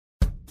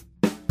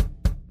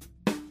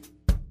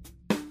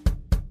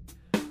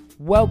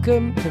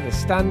Welcome to the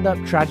Stand Up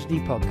Tragedy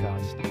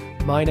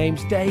Podcast. My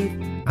name's Dave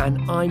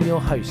and I'm your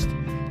host.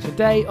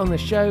 Today on the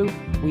show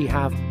we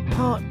have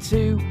part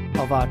 2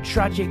 of our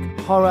tragic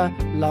horror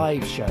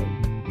live show.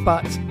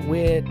 But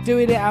we're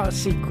doing it out of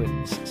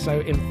sequence. So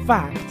in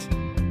fact,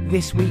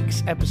 this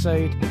week's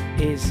episode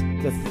is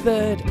the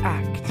third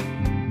act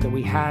that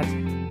we had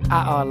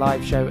at our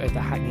live show at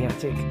the Hackney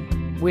Attic.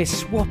 We're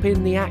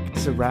swapping the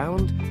acts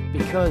around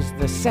because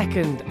the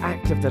second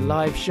act of the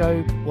live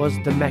show was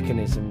The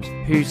Mechanisms,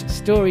 whose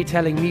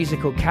storytelling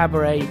musical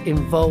cabaret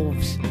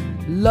involves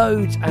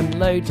loads and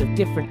loads of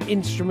different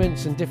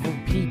instruments and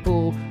different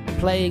people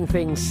playing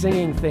things,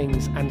 singing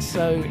things, and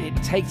so it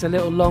takes a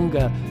little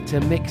longer to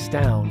mix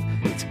down.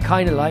 It's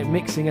kind of like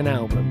mixing an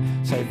album.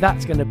 So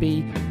that's going to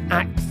be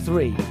Act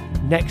 3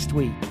 next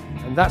week,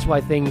 and that's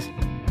why things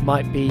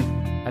might be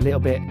a little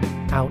bit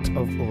out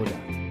of order.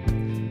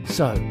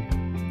 So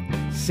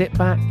sit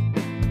back,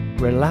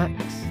 relax,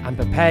 and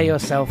prepare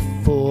yourself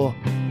for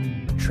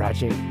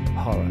tragic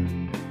horror.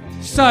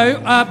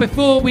 So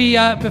before we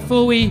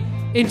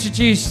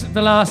introduce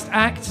the last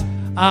act,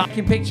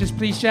 taking pictures,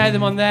 please share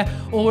them on there.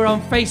 Or we're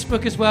on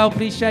Facebook as well.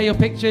 Please share your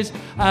pictures.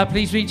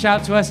 Please reach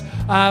out to us.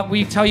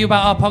 We tell you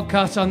about our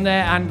podcast on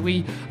there, and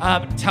we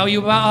tell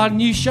you about our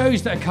new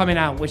shows that are coming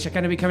out, which are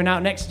going to be coming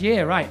out next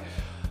year, right?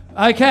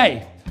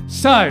 Okay,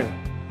 so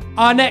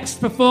our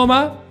next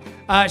performer,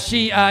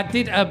 she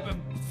did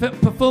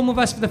perform with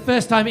us for the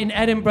first time in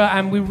Edinburgh,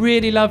 and we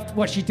really loved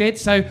what she did,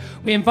 so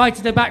we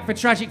invited her back for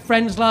Tragic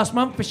Friends last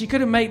month, but she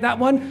couldn't make that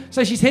one,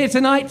 so she's here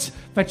tonight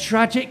for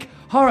Tragic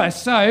Horror.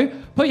 So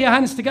put your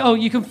hands together. Oh,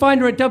 you can find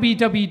her at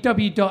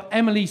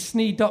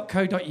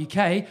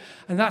www.emilysnee.co.uk,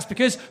 and that's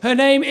because her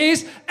name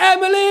is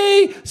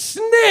Emily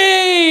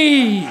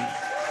Snee.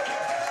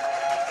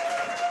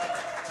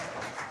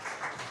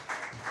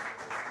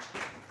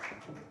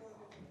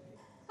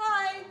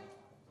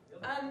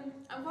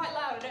 I'm quite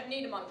loud, I don't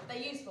need them on, but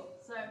they're useful,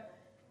 so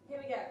here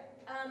we go.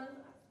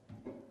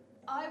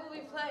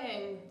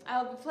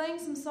 I'll be playing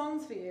some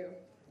songs for you,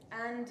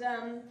 and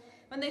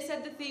when they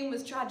said the theme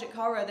was tragic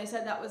horror, they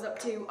said that was up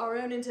to our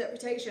own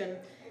interpretation.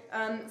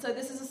 So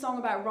this is a song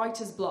about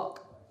writer's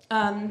block,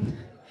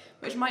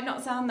 which might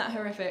not sound that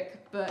horrific,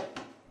 but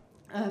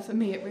for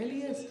me it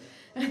really is.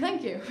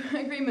 Thank you,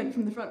 agreement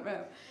from the front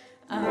row.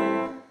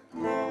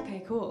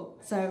 Okay, cool.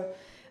 So,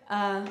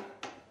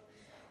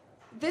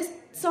 this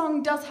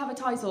song does have a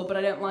title, but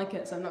I don't like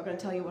it, so I'm not going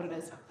to tell you what it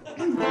is.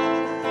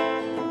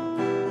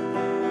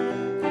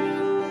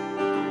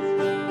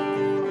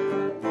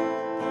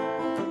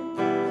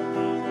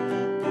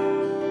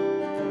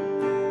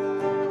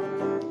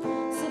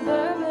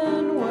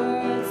 Suburban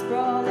words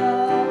sprawl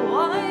a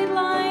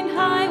wide-line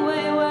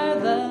highway where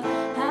the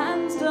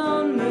hands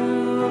don't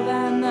move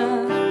and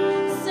the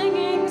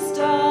singing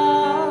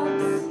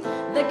stops.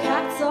 The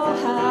cats all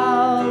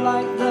howl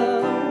like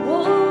the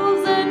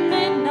wolves at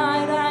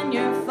midnight, and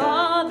your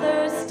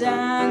father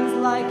stands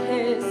like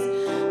his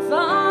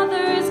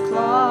father's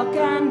clock,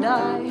 and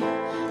I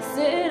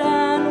sit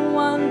and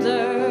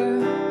wonder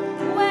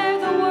where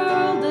the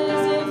world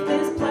is, if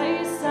this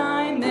place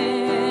I'm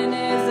in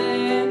is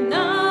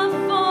enough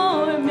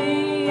for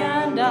me,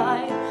 and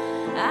I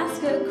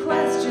ask a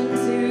question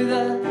to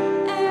the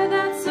air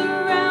that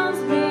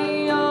surrounds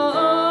me.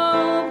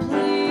 Oh,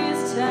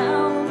 please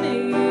tell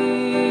me,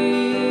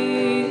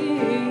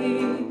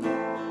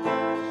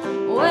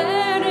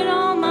 where did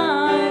all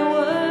my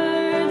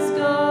words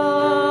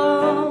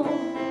go?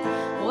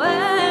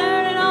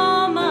 Where did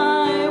all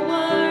my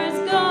words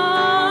go?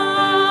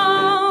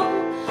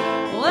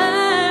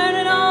 Where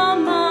did all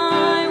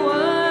my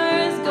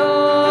words go?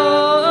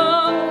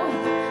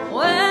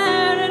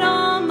 Where did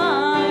all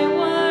my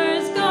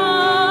words go?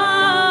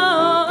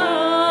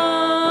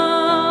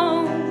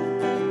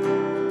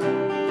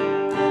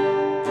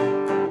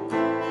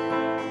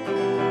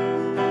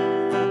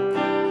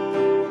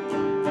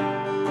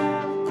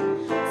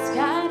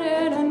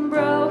 Scattered and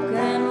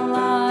broken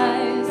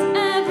lies,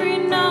 every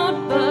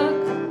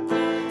notebook,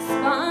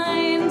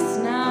 spine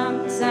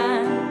snapped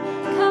and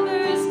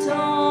covers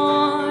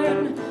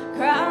torn,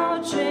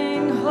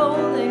 crouching,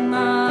 holding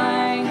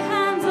my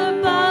hands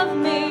above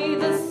me,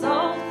 the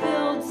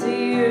salt-filled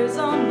tears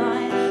on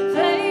my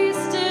face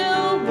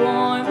still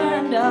warm,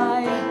 and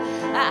I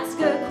ask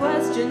a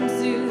question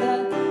to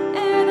the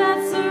air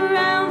that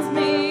surrounds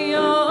me.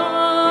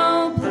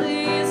 Oh,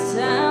 please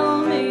tell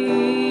me,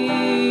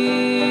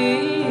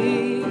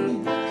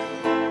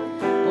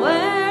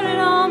 where did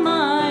all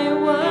my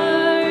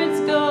words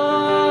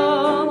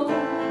go?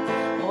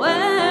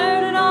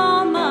 Where did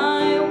all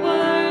my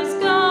words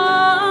go?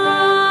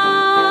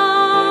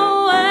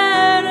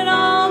 Where did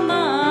all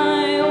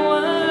my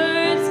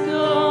words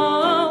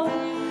go?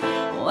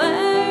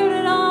 Where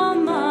did all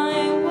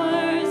my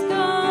words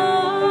go?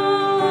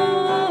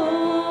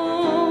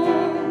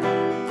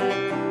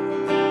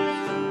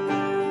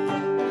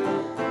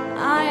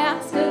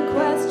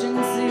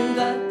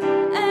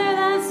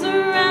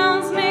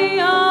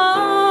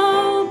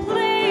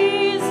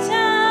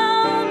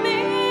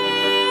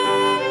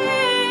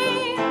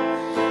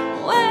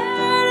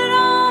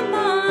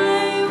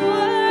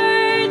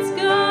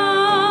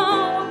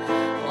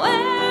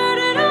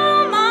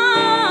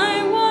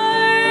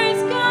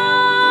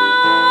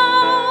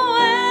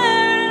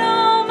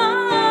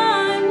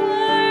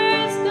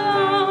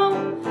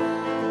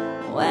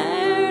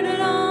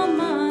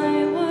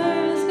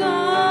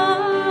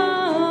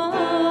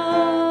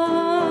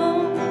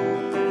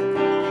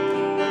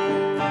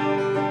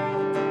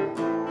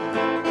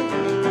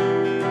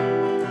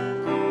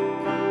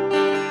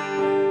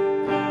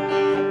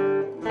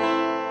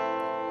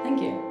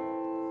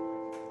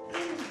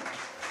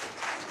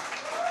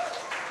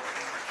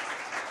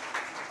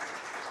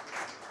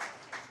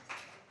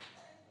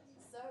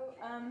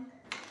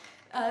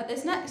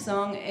 next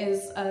song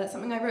is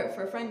something I wrote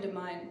for a friend of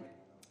mine.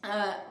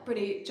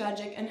 Pretty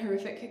tragic and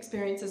horrific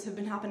experiences have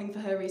been happening for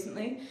her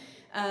recently.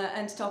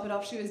 And to top it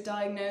off, she was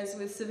diagnosed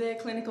with severe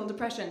clinical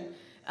depression.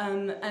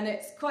 And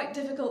it's quite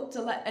difficult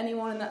to let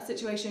anyone in that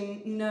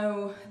situation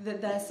know that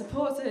they're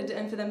supported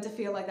and for them to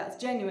feel like that's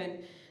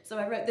genuine. So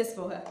I wrote this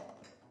for her.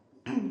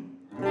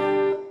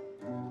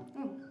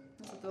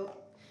 That's a thought.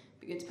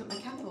 Be good to put my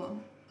cap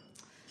on.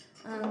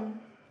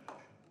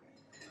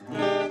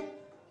 Good.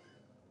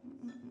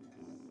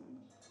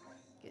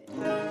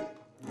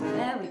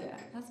 There we go.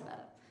 That's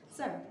better.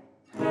 So.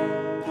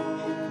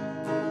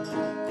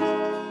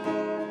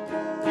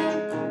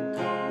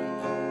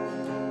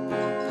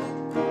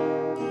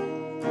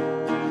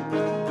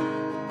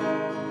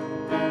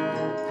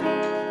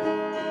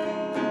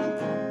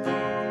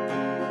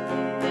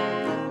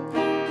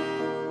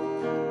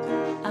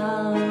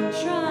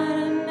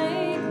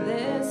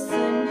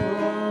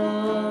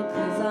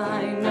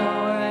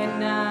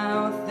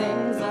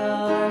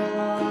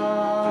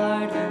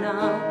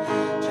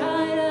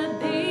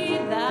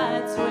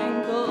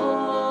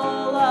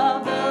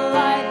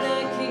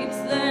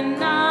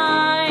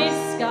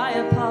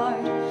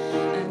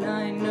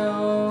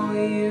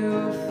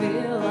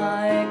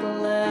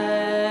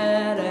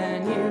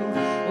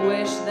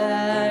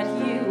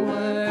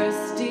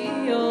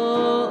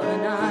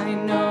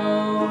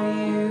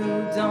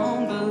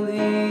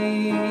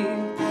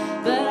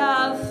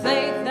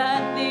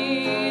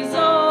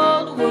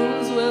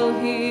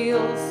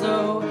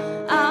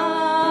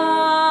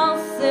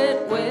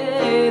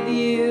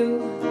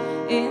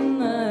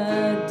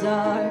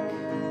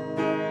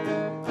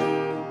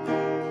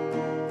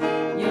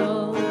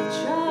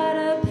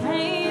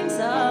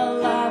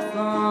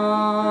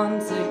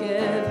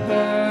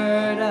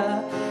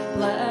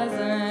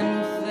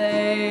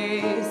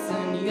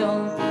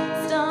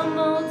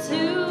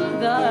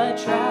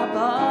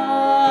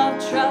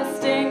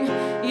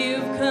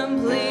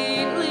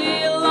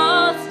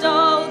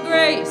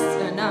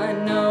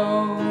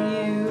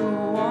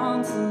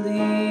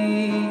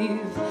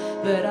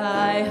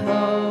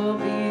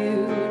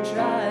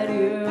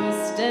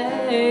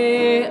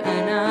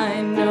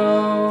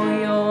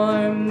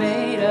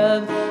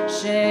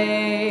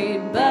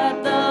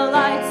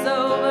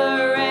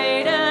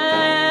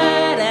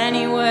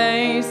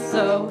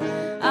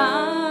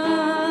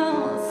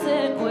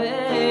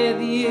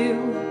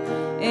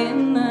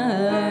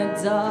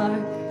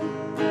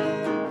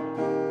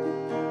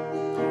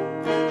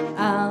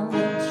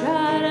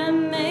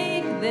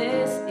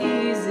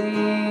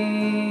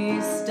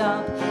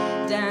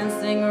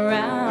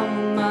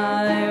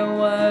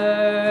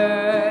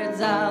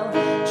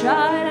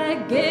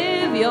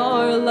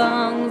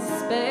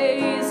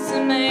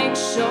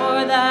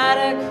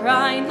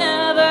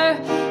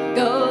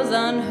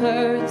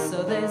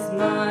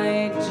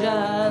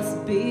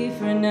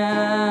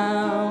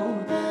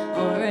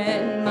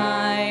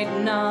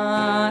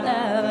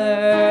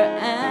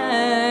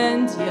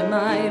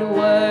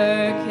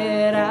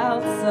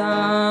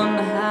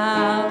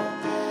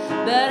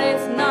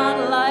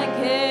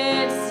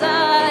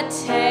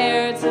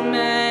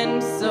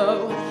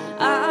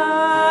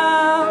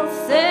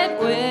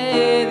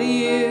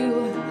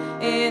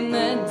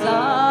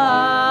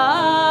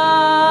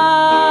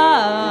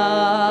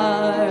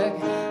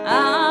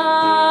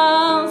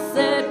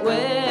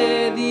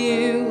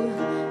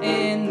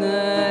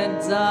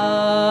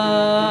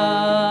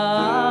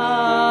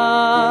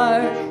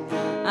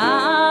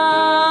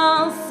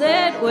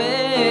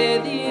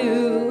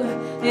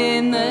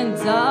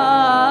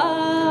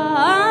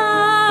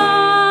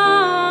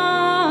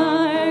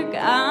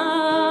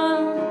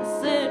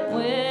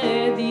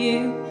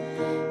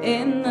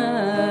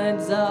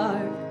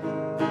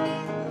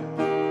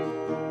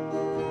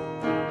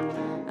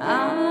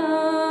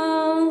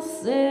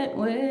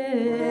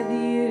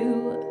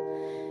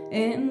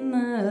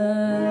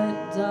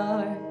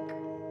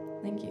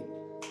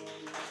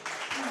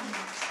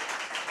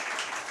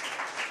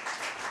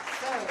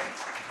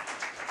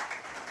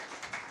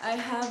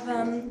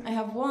 I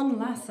have one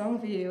last song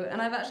for you,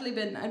 and I've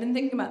been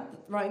thinking about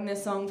writing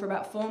this song for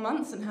about 4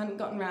 months and hadn't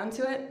gotten around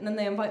to it, and then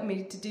they invited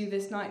me to do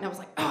this night, and I was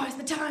like, oh, it's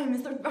the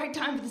right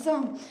time for the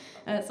song.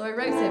 So I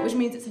wrote it, which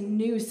means it's a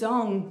new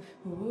song.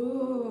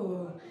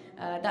 Ooh.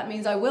 That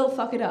means I will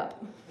fuck it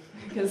up,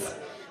 because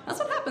that's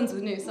what happens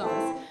with new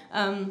songs.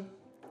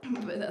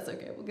 But that's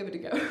okay, we'll give it a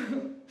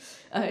go.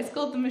 It's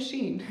called The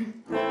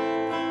Machine.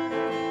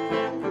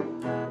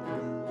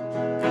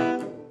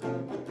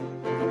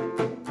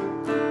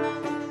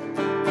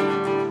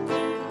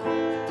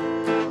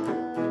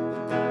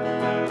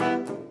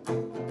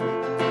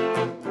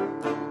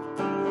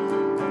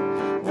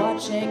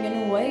 Watching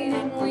and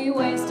waiting, we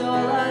waste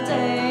all our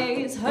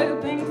days,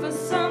 hoping for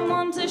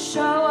someone to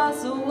show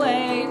us a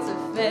way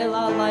to fill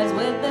our lives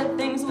with the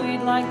things we'd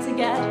like to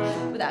get,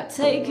 without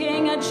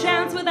taking a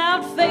chance,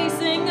 without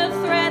facing a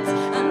threat.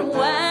 And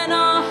when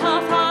our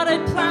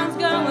half-hearted plans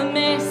go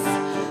amiss,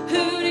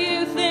 who do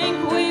you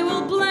think we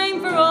will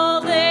blame for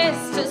all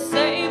this? To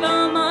save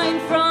our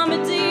mind from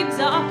a deep,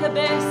 dark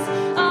abyss,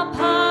 our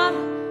path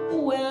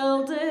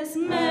will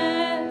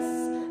dismiss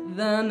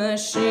the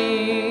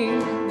machine.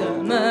 The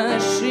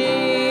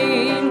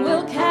machine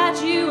will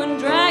catch you and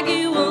drag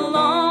you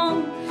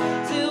along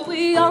till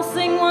we all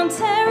sing one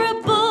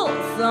terrible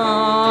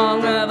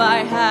song of I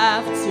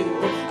have to,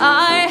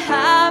 I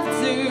have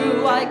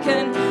to. I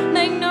can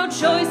make no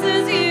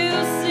choices, you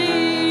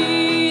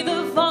see.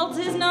 The fault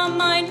is not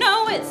mine,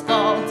 no, it's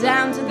all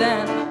down to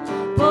them.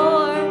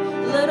 Poor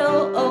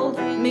little old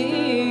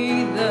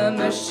me, the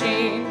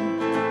machine.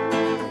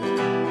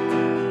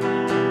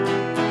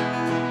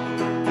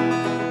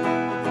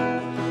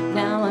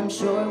 Now I'm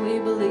sure we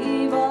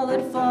believe all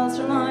that falls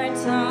from our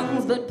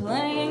tongues, but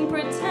playing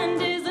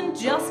pretend isn't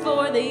just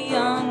for the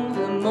young.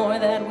 The more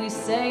that we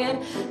say it,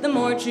 the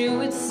more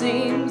true it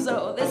seems.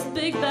 Oh, this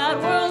big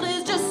bad world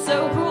is just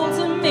so cruel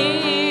to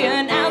me.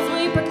 And as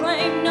we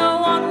proclaim, no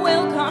one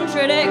will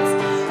contradict,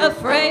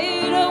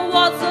 afraid of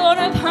what sort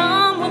of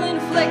harm will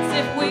inflict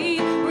if we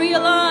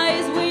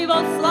realize we've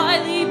all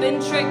slyly been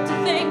tricked to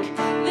think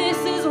this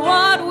is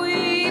what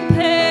we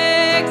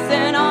picked.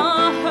 And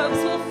our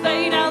hopes will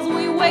fade as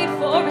we wait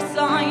for a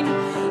sign,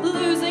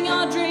 losing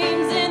our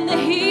dreams in the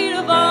heat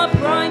of our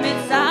prime.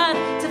 It's sad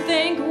to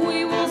think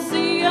we will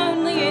see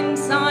only in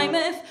time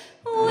if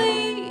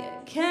we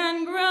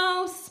can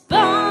grow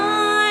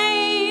spines.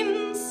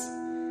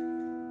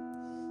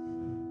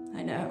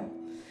 I know.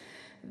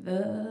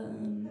 The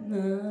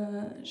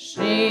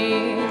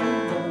machine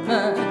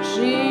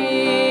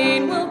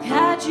will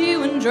catch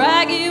you and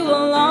drag you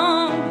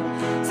along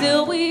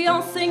till we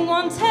all sing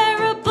one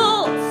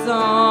terrible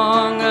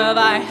song of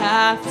I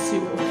have to,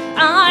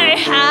 I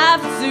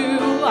have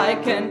to. I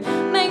can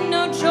make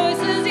no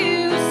choices,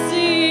 you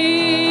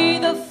see.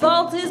 The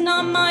fault is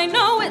not mine,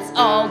 no, it's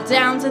all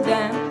down to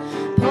them.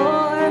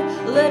 Poor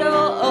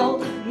little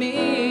old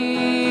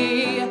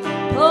me,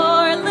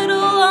 poor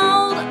little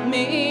old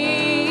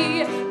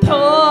me,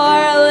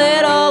 poor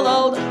little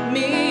old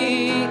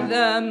me,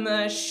 the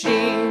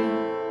machine.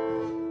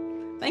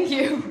 Thank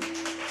you.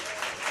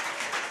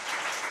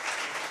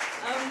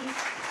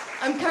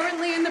 I'm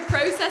currently in the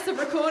process of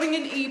recording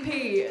an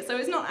EP, so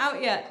it's not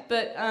out yet,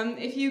 but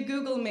if you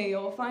Google me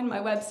or find my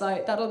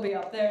website, that'll be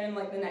up there in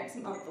like the next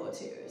month or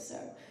two, so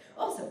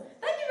awesome.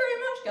 Thank you very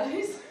much,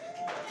 guys.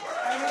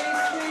 Emily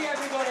Snee,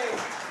 everybody.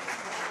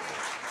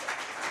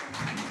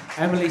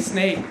 Emily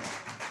Snee.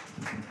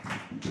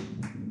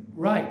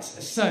 Right,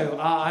 so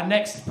our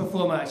next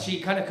performer,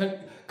 she kind of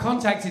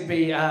contacted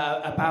me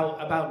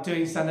about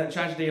doing stand-up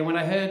tragedy, and when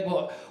I heard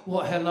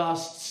what her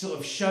last sort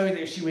of show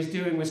that she was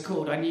doing was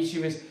called, I knew she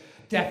was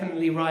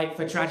definitely right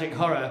for tragic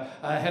horror.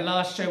 Her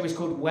last show was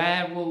called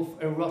Werewolf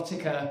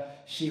Erotica,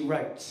 She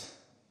Wrote.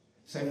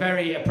 So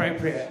very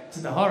appropriate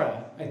to the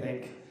horror, I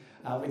think,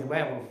 with the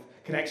werewolf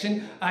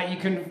connection. You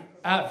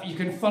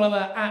can follow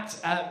her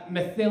at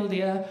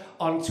Mathilda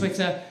on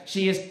Twitter.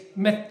 She is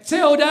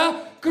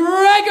Matilda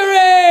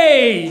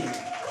Gregory!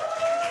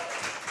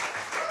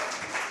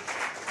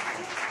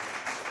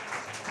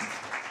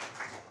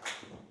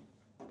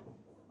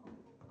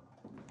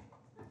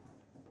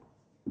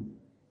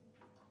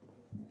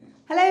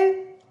 Hello.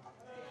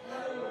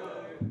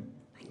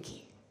 Thank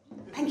you.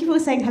 Thank you for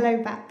saying hello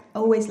back. I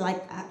always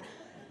like that.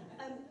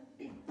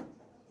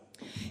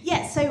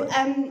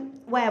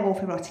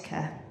 Werewolf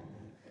Erotica.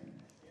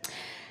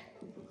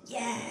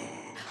 Yeah.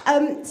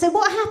 So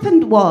what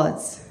happened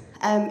was,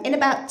 in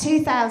about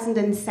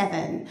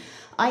 2007,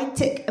 I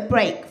took a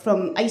break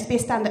from, I used to be a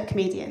stand-up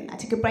comedian. I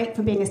took a break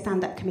from being a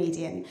stand-up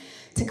comedian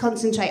to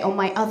concentrate on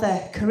my other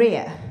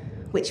career,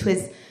 which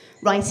was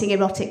writing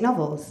erotic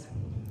novels.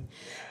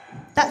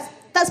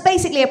 That's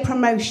basically a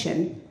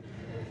promotion.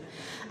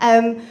 I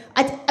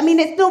mean,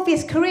 it's an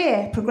obvious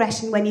career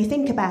progression when you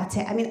think about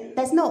it. I mean,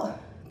 there's not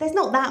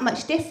that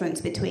much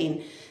difference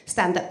between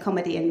stand-up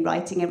comedy and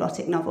writing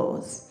erotic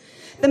novels.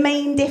 The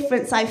main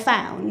difference I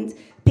found,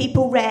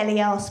 people rarely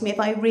ask me if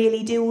I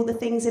really do all the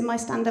things in my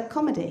stand-up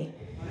comedy.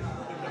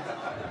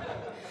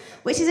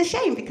 Which is a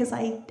shame, because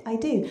I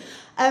do.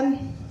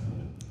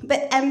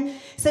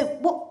 So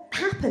what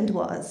happened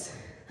was,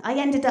 I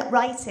ended up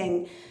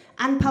writing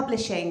and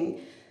publishing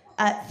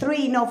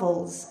 3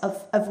 novels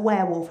of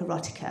werewolf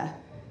erotica.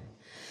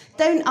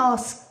 Don't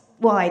ask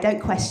why,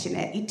 don't question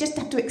it. You just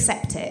have to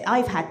accept it.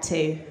 I've had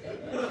to.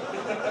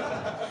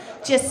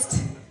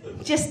 Just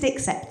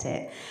accept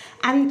it.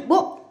 And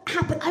what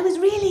happened, I was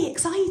really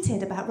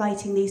excited about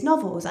writing these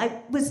novels.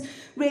 I was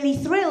really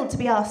thrilled to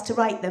be asked to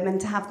write them and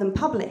to have them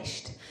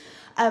published.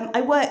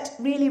 I worked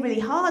really, really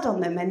hard on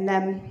them, and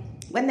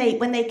when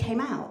they came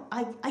out,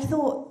 I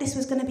thought this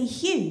was going to be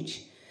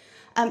huge.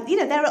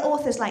 There are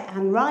authors like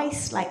Anne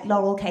Rice, like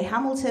Laurel K.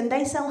 Hamilton.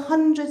 They sell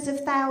hundreds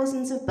of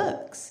thousands of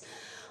books.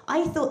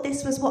 I thought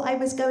this was what I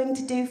was going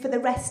to do for the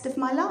rest of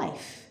my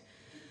life.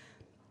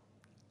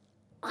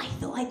 I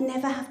thought I'd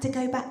never have to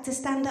go back to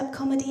stand-up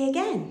comedy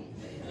again.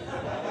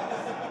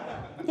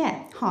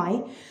 Yeah,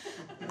 hi.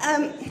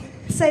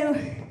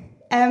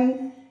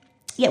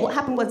 What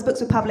happened was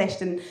books were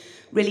published and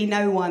really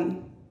no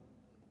one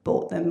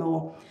bought them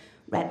or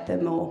read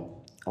them or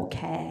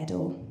cared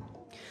or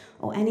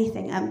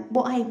anything.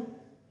 What I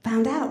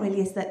found out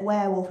really is that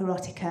werewolf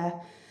erotica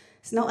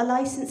is not a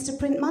license to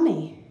print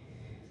money.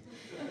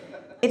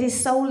 It is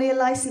solely a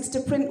license to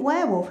print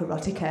werewolf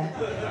erotica.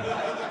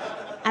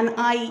 And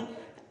I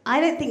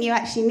don't think you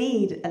actually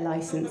need a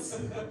license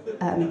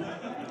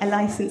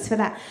for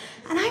that.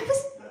 And I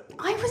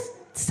was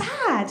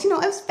sad,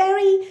 I was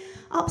very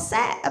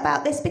upset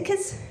about this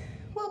because,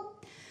 well,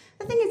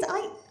 the thing is,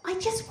 I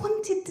just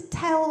wanted to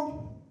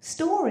tell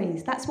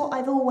stories. That's what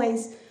I've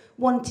always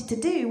wanted to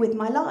do with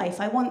my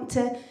life. I want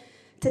to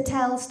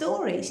tell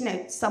stories.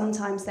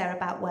 Sometimes they're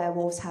about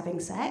werewolves having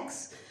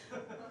sex.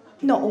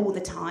 Not all the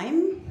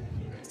time.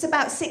 It's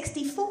about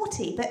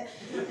 60-40, but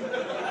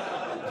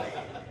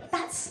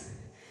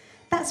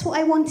that's what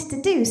I wanted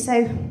to do.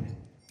 So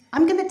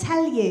I'm going to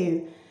tell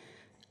you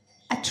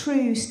a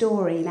true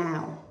story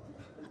now.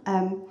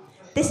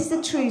 This is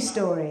a true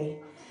story.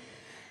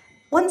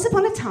 Once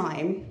upon a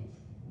time,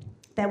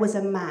 there was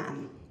a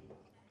man.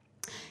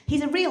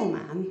 He's a real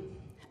man,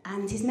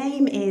 and his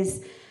name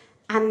is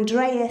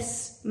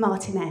Andreas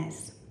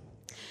Martinez.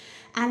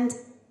 And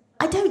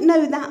I don't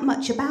know that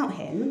much about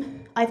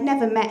him. I've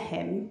never met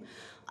him.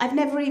 I've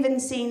never even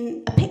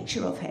seen a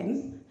picture of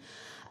him.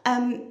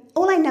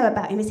 All I know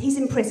about him is he's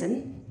in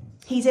prison.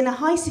 He's in a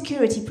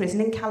high-security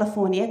prison in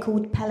California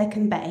called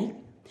Pelican Bay.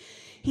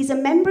 He's a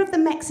member of the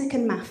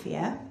Mexican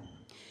mafia.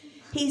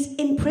 He's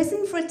in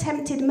prison for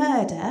attempted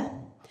murder,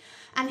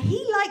 and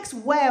he likes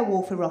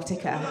werewolf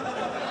erotica.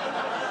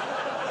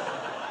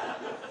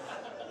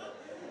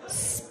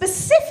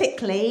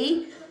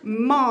 Specifically,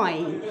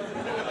 mine.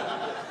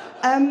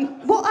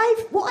 What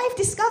I've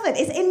discovered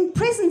is in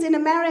prisons in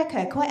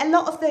America, quite a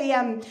lot of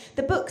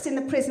the books in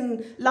the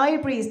prison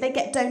libraries, they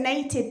get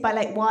donated by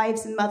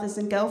wives and mothers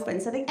and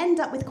girlfriends, so they end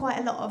up with quite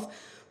a lot of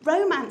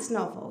romance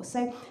novels.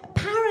 So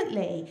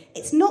apparently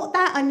it's not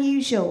that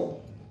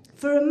unusual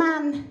for a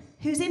man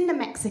who's in the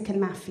Mexican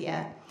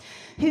mafia,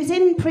 who's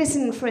in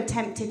prison for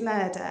attempted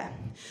murder,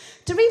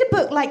 to read a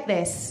book like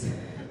this,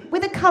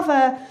 with a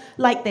cover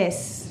like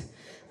this,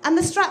 and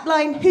the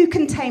strapline, "Who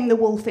can tame the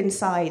wolf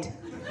inside?"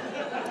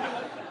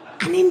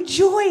 and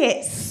enjoy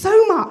it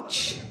so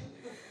much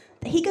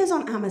that he goes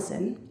on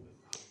Amazon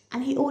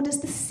and he orders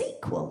the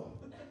sequel,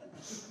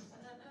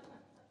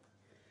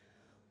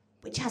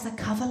 which has a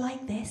cover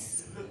like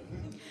this,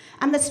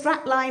 and the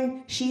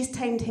strapline, "She's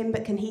tamed him,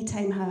 but can he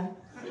tame her?"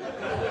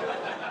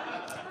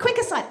 Quick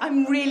aside,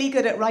 I'm really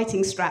good at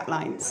writing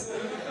straplines.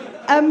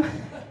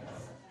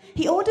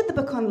 He ordered the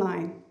book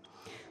online.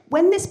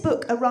 When this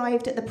book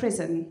arrived at the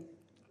prison,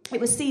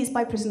 it was seized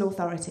by prison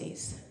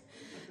authorities.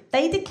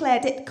 They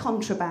declared it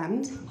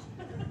contraband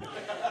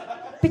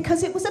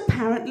because it was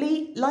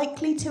apparently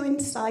likely to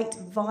incite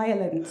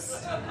violence.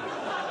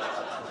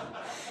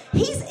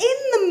 He's in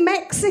the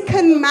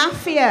Mexican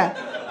mafia.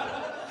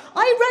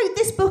 I wrote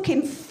this book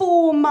in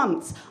 4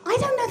 months. I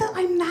don't know that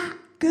I'm that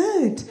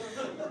good.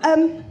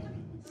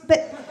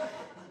 But,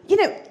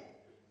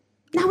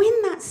 now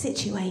in that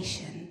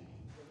situation,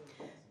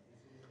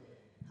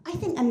 I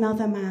think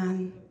another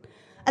man,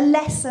 a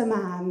lesser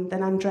man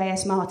than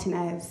Andreas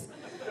Martinez,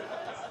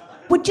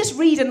 would just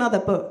read another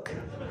book.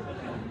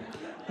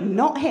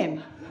 Not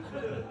him.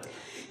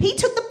 He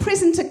took the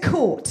prison to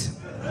court.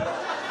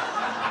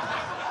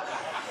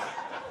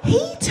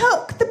 He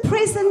took the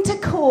prison to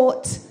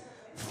court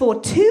for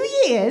 2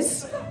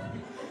 years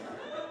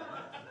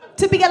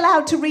to be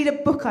allowed to read a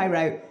book I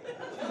wrote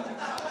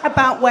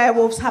about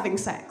werewolves having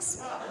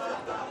sex.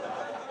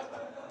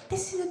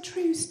 This is a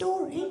true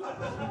story.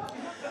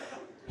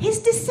 His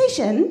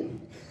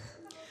decision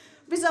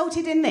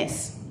resulted in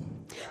this.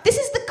 This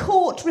is the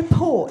court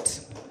report.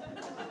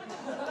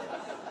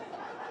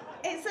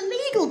 It's a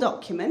legal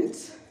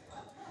document.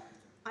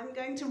 I'm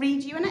going to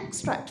read you an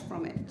extract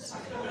from it.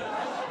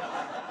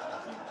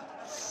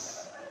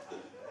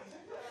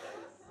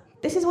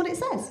 This is what it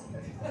says.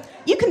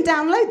 You can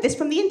download this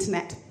from the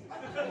internet.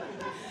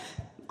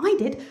 I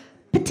did.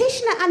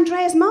 Petitioner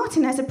Andreas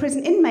Martinez, a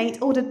prison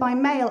inmate, ordered by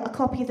mail a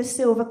copy of The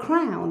Silver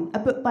Crown, a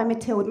book by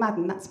Matilde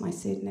Madden, that's my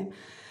pseudonym.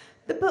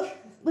 The book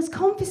was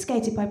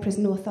confiscated by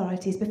prison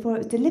authorities before it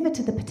was delivered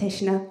to the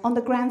petitioner on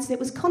the grounds that it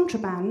was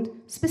contraband,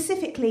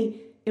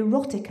 specifically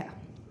erotica.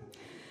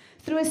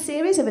 Through a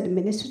series of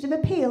administrative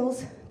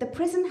appeals, the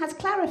prison has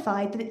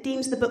clarified that it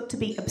deems the book to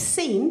be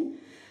obscene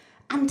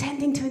and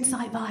tending to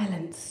incite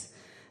violence,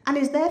 and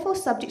is therefore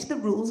subject to the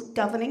rules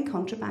governing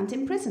contraband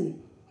in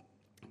prison.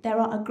 There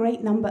are a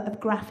great number of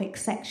graphic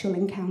sexual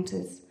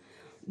encounters,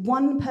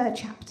 1 per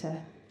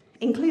chapter,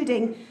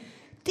 including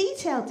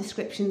detailed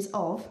descriptions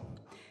of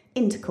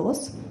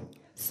intercourse,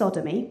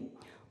 sodomy,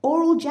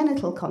 oral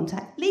genital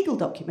contact, legal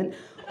document,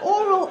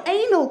 oral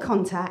anal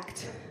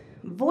contact,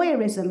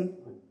 voyeurism,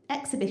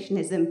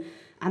 exhibitionism,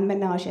 and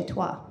ménage à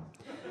trois.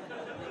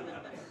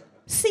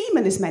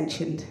 Semen is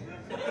mentioned.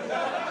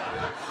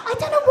 I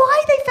don't know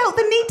why they felt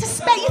the need to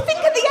spell. You think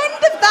at the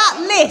end of that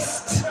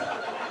list,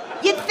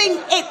 you'd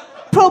think it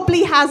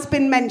probably has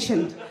been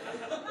mentioned.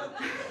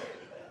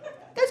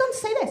 Goes on to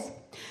say this.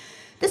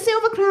 The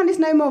Silver Crown is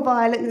no more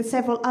violent than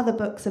several other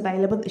books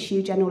available at the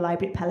Shoe General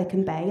Library at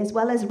Pelican Bay, as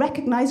well as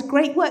recognised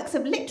great works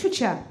of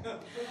literature,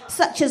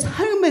 such as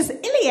Homer's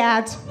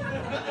Iliad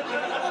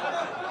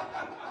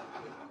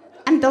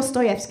and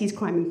Dostoevsky's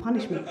Crime and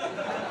Punishment.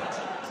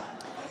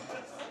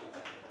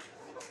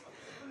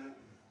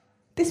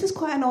 This was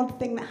quite an odd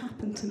thing that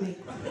happened to me.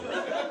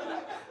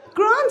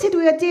 Granted,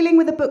 we are dealing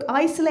with a book,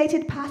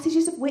 isolated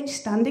passages of which,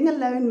 standing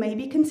alone, may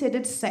be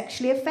considered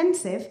sexually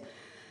offensive.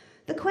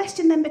 The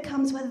question then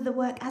becomes whether the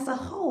work as a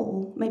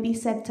whole may be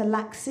said to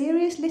lack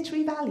serious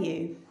literary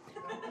value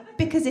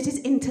because it is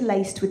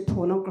interlaced with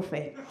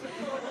pornography.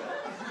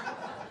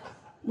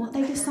 What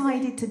they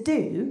decided to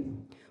do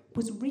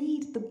was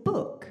read the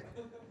book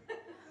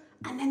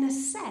and then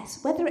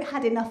assess whether it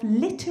had enough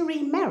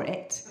literary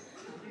merit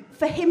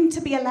for him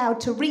to be allowed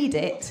to read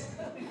it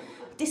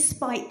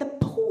despite the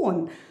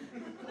porn.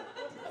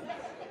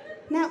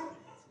 Now,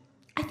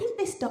 I think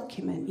this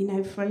document,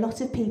 for a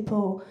lot of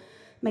people,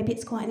 maybe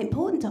it's quite an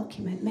important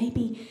document.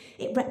 Maybe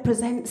it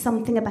represents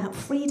something about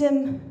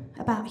freedom,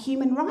 about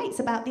human rights,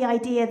 about the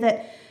idea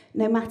that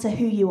no matter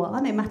who you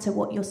are, no matter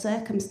what your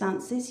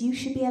circumstances, you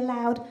should be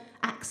allowed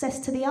access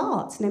to the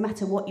arts, no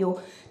matter what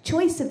your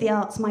choice of the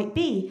arts might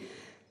be.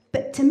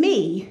 But to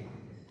me,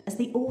 as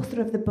the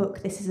author of the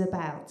book this is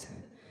about,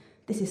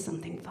 this is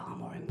something far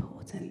more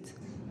important.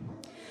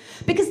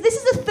 Because this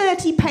is a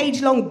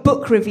 30-page long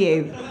book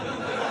review.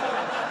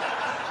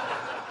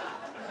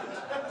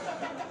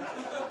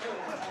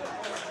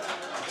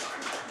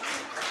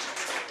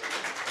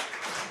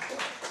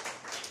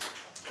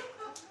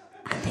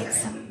 And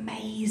it's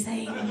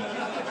amazing.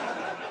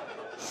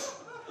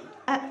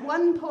 At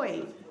one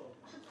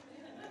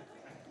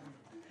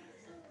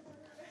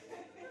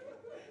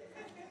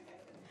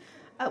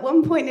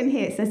point in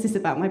here, it says this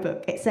about my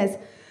book. It says,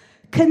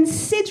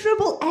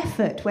 considerable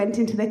effort went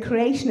into the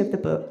creation of the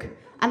book,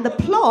 and the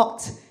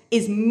plot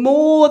is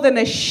more than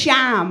a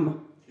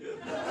sham.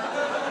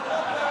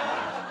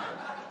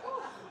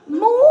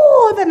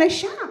 More than a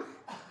sham.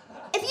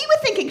 If you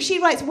were thinking she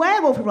writes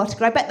werewolf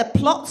erotica, I bet the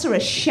plots are a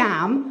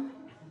sham.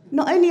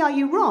 Not only are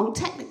you wrong,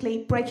 technically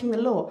breaking the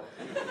law.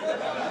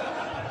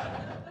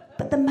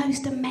 But the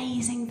most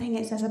amazing thing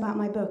it says about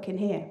my book in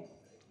here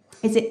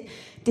is it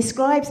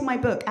describes my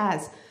book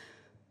as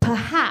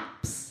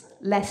perhaps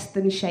less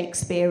than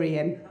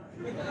Shakespearean.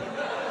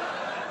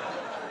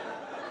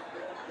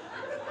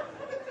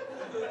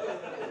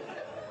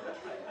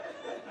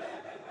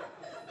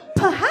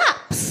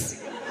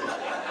 Perhaps.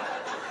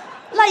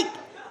 Like,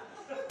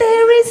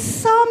 there is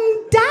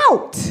some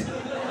doubt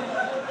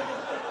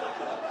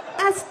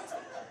as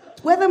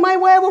to whether my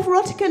werewolf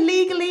erotica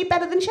legally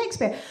better than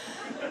Shakespeare.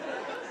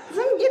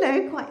 So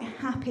I'm,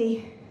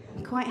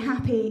 quite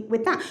happy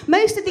with that.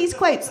 Most of these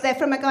quotes, they're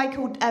from a guy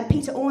called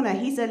Peter Orner.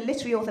 He's a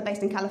literary author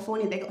based in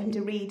California. They got him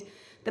to read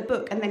the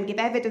book and then give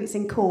evidence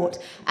in court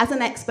as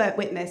an expert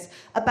witness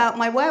about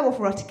my werewolf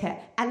erotica.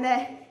 And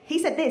he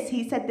said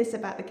this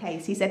about the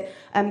case. He said,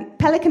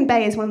 Pelican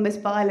Bay is one of the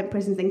most violent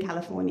prisons in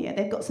California.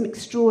 They've got some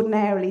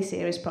extraordinarily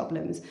serious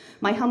problems.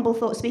 My humble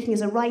thought, speaking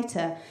as a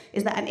writer,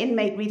 is that an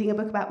inmate reading a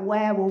book about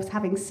werewolves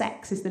having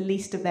sex is the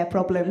least of their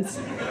problems.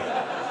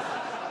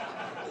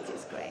 Which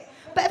is great.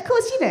 But of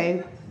course,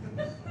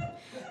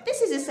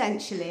 this is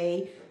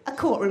essentially a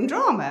courtroom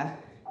drama.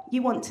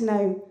 You want to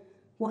know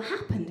what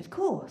happened, of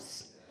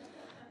course.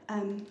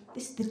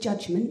 This is the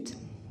judgment.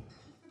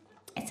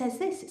 It says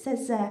this. It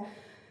says,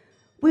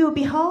 we will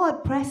be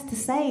hard-pressed to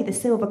say the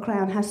Silver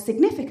Crown has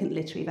significant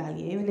literary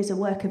value and is a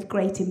work of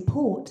great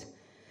import.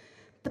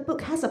 The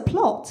book has a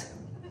plot,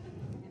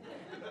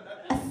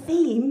 a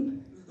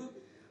theme.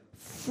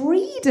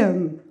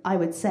 Freedom, I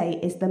would say,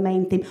 is the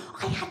main theme.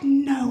 I had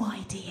no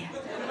idea.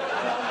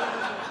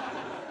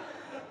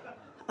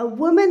 A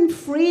woman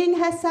freeing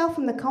herself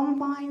from the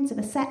confines of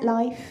a set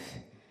life.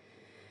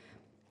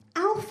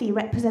 Alfie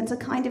represents a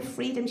kind of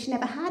freedom she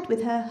never had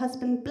with her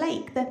husband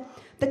Blake.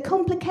 The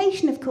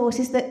complication, of course,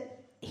 is that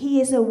he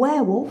is a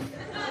werewolf.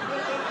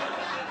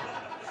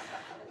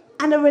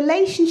 And a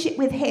relationship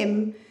with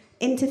him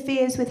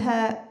interferes with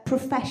her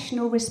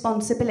professional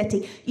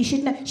responsibility. You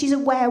should know, she's a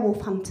werewolf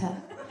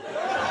hunter.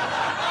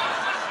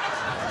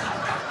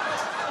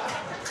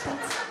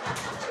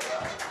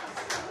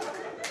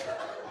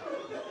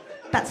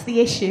 That's the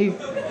issue.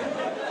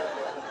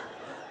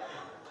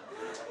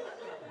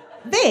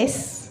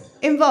 This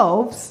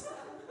involves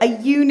a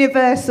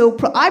universal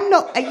I'm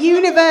not a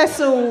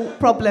universal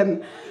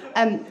problem.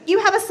 You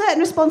have a certain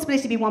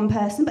responsibility to be one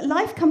person, but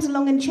life comes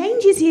along and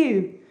changes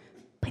you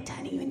by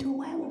turning you into a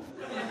werewolf.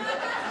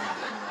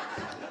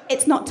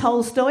 It's not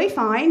Tolstoy,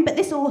 fine, but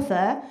this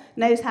author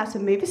knows how to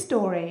move a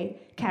story,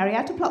 carry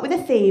out a plot with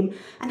a theme,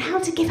 and how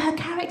to give her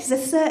characters a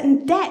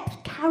certain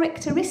depth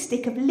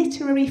characteristic of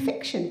literary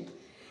fiction.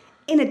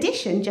 In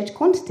addition, judged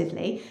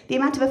quantitatively, the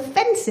amount of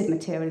offensive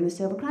material in The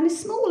Silver Crown is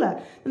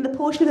smaller than the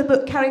portion of the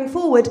book carrying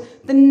forward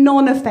the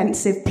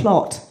non-offensive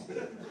plot.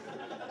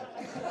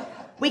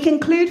 We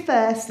conclude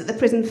first that the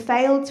prison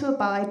failed to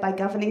abide by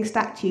governing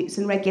statutes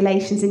and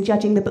regulations in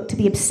judging the book to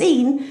be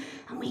obscene,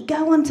 and we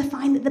go on to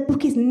find that the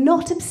book is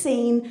not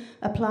obscene,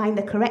 applying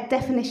the correct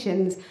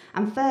definitions,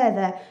 and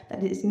further,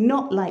 that it is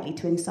not likely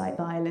to incite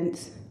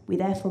violence. We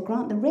therefore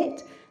grant the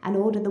writ and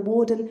order the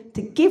warden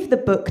to give the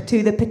book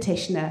to the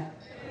petitioner.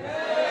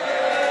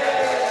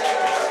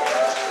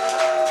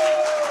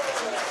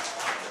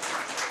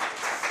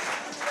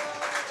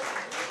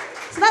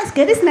 So that's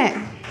good, isn't it?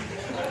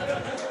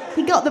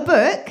 He got the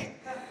book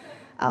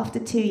after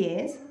 2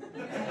 years.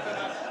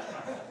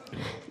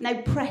 No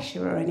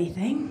pressure or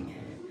anything.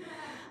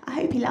 I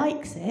hope he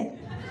likes it.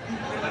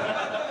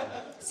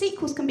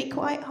 Sequels can be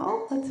quite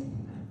hard.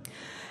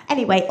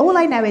 Anyway, all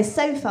I know is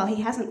so far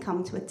he hasn't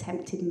come to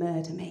attempted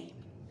murder me.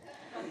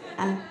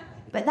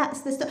 But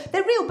that's the stuff.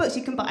 They're real books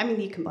you can buy. I mean,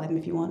 you can buy them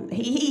if you want.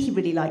 He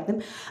really liked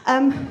them.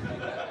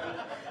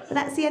 But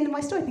that's the end of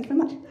my story. Thank you very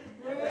much.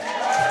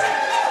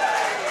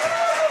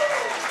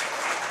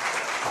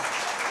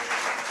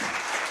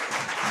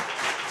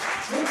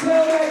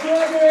 Matilda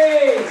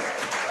Gregory!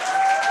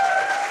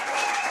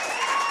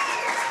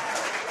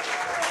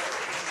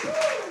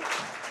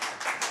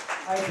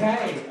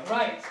 Okay,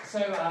 right, so,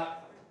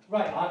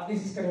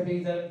 this is going to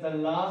be the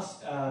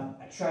last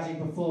tragic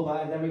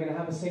performer, and then we're going to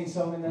have a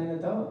sing-song and then a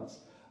dance.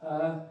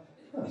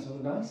 That's all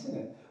nice, isn't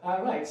it?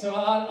 Right, so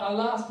our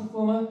last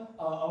performer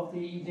of the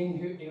evening,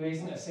 who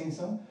isn't a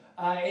sing-song,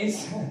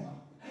 is...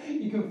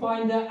 You can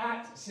find her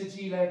at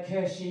Sajila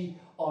Kershi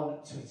on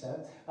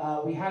Twitter.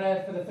 We had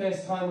her for the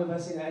first time with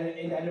us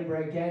in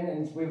Edinburgh again,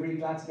 and we're really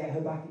glad to get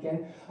her back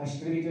again. She's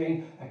going to be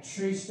doing a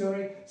true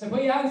story. So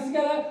put your hands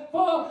together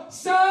for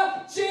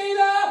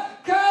Sajila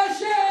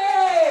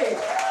Kershi!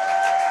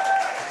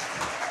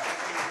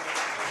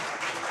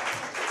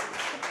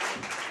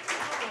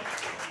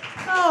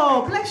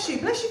 Oh, bless you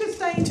for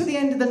staying till the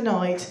end of the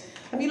night.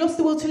 Have you lost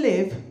the will to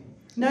live?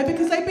 No,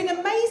 because they've been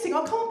amazing.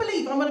 I can't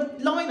believe I'm on a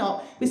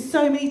line-up with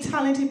so many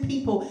talented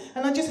people,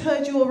 and I just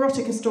heard your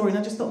erotica story, and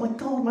I just thought, my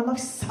God, my life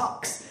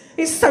sucks.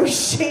 It's so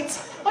shit.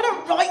 I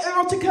don't write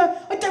erotica.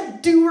 I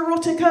don't do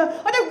erotica.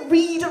 I don't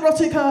read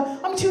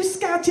erotica. I'm too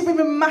scared to even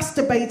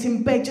masturbate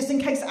in bed just in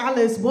case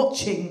Allah's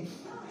watching.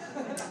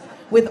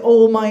 With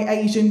all my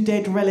Asian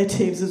dead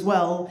relatives as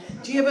well.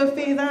 Do you ever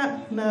fear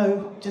that?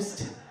 No,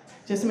 just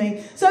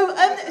me. So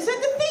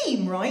the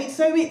theme, right?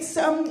 So it's,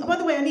 by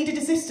the way, I needed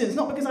assistance,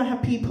 not because I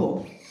have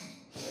people.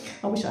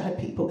 I wish I had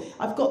people.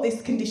 I've got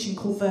this condition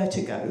called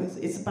vertigo.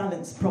 It's a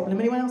balance problem.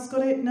 Anyone else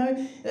got it? No?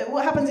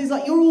 What happens is,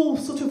 like, you're all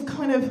sort of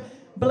kind of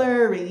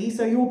blurry,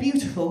 so you're all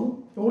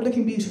beautiful. You're all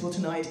looking beautiful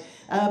tonight.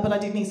 But I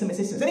did need some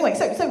assistance. Anyway,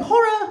 so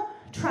horror,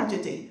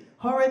 tragedy.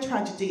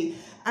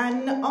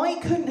 And I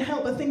couldn't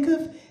help but think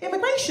of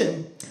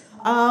immigration.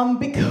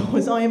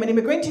 Because I am an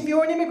immigrant. If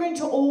you're an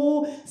immigrant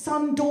or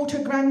son, daughter,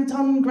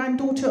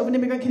 granddaughter of an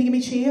immigrant, can you give me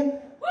a cheer? Woo!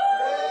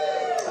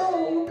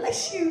 Oh,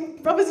 bless you.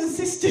 Brothers and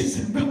sisters.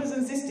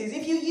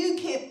 If you're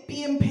UKIP,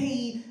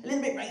 BNP, a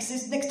little bit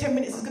racist, next 10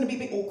 minutes is going to be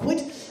a bit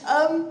awkward,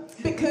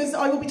 because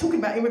I will be talking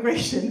about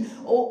immigration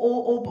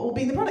or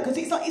being the product, because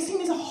it's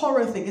seen as a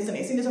horror thing, isn't it?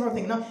 It's seen as a horror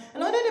thing. And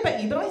I don't know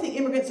about you, but I think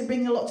immigrants are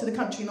bringing a lot to the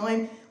country,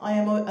 and I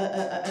am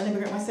an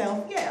immigrant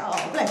myself. Yeah,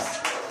 oh,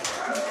 bless.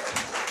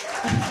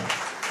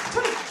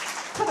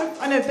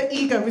 I know the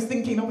ego was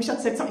thinking, I wish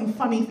I'd said something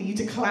funny for you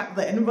to clap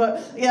then,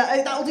 but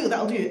yeah, that'll do. The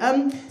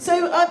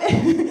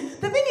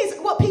thing is,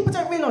 what people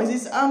don't realise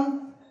is,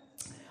 I'm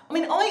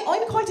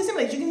quite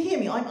assimilated. You can hear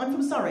me. I'm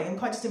from Surrey. I'm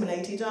quite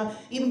assimilated.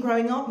 Even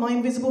growing up, my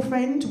invisible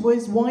friend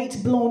was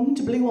white,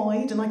 blonde,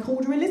 blue-eyed, and I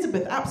called her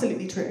Elizabeth.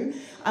 Absolutely true.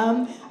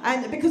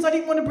 And because I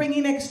didn't want to bring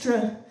in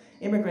extra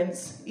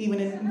immigrants, even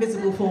in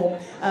invisible form.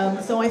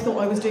 So I thought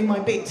I was doing my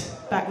bit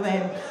back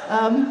then.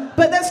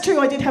 But that's true,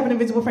 I did have an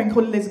invisible friend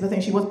called Elizabeth,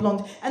 and she was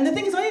blonde. And the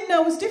thing is, I didn't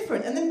know I was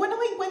different. And then when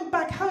I went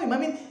back home, I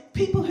mean,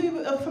 people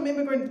who are from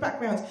immigrant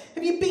backgrounds,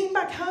 have you been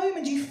back home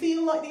and do you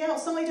feel like the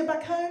outsider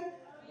back home?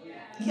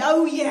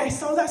 Oh,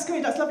 yes. Oh, that's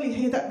great. That's lovely to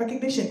hear that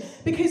recognition.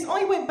 Because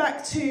I went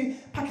back to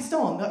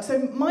Pakistan. So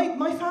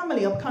my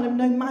family are kind of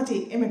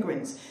nomadic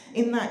immigrants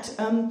in that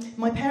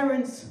my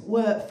parents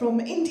were from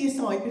India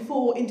side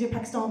before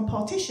India-Pakistan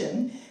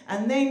partition,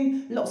 and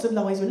then lots of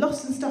lives were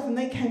lost and stuff, and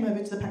they came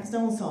over to the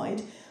Pakistan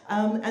side.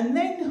 And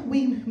then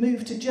we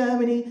moved to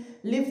Germany,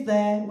 lived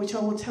there, which I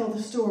will tell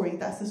the story.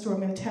 That's the story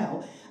I'm going to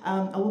tell.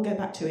 I will go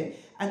back to it.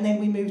 And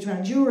then we moved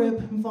around Europe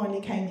and finally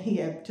came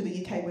here to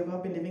the UK, where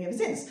I've been living ever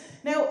since.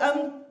 Now,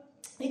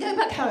 you go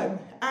back home,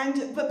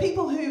 but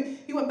people who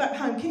went back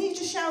home, can you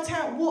just shout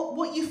out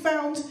what you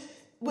found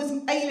was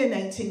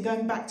alienating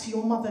going back to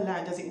your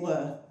motherland, as it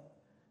were?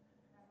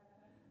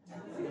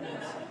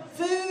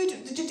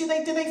 Food? Do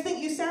they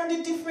think you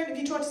sounded different if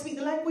you tried to speak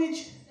the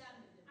language?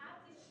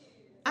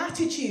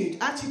 Attitude.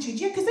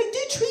 Yeah, because they do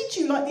treat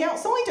you like the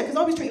outsider, because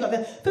I was treated like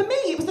that. For me,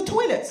 it was the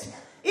toilets.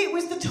 It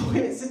was the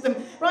toilet system,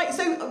 right?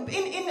 So,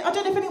 I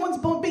don't know if anyone's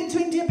been to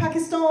India,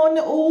 Pakistan,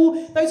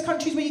 or those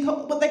countries where you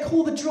got what they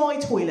call the dry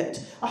toilet,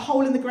 a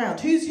hole in the ground.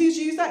 Who's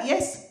used that?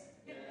 Yes?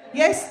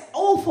 Yes?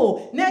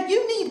 Awful. Now,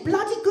 you need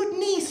bloody good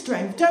knee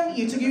strength, don't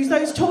you, to use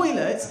those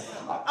toilets?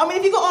 I mean,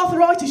 if you've got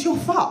arthritis, you're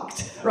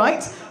fucked,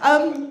 right?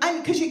 And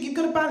because you've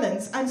got to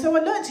balance. And so I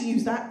learned to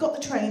use that, got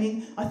the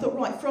training. I thought,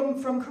 right,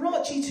 from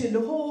Karachi to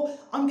Lahore,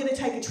 I'm going to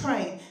take a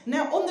train.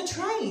 Now, on the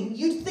train,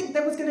 you'd think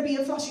there was going to be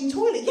a flushing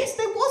toilet. Yes,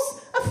 there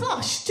was a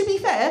flush, to be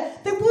fair.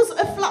 There was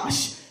a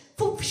flush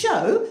for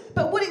show,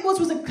 but what it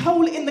was a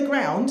hole in the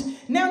ground.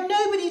 Now,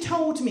 nobody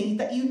told me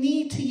that you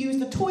need to use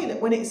the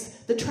toilet when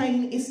the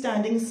train is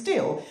standing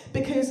still,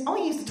 because I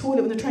used the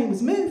toilet when the train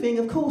was moving.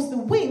 Of course, the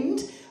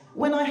wind,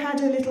 when I had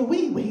a little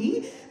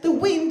wee-wee, the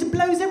wind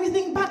blows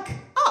everything back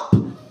up.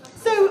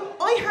 So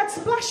I had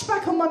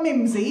splashback on my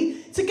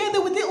mimsy,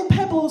 together with little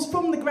pebbles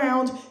from the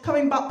ground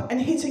coming up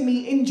and hitting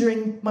me,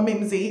 injuring my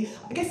mimsy.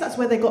 I guess that's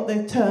where they got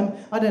the term,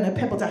 I don't know,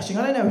 pebble dashing,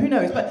 I don't know, who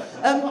knows. But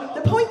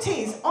the point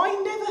is, I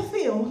never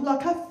feel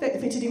like I've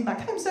fitted in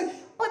back home. So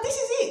this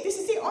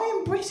is it, I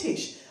am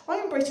British,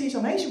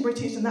 I'm Asian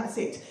British, and that's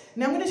it.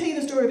 Now I'm going to tell you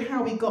the story of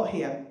how we got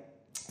here.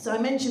 So I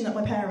mentioned that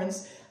my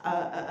parents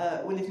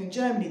were living in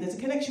Germany. There's a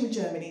connection with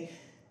Germany,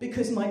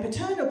 because my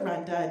paternal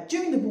granddad,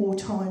 during the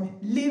wartime,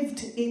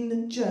 lived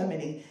in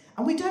Germany.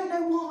 And we don't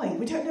know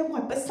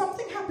why, but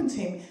something happened to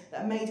him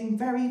that made him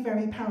very,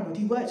 very paranoid.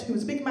 He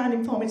was a big man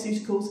in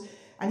pharmaceuticals,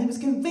 and he was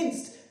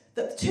convinced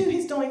that to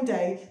his dying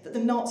day that the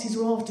Nazis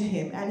were after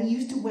him, and he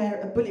used to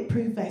wear a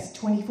bulletproof vest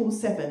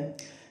 24/7.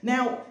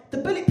 Now, the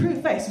bulletproof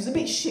vest was a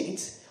bit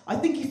shit. I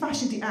think he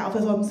fashioned it out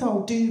of a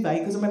old duvet,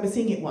 because I remember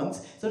seeing it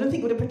once, so I don't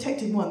think it would have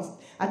protected him once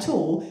at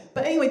all.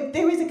 But anyway,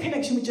 there is a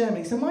connection with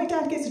Germany. So my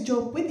dad gets a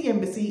job with the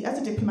embassy as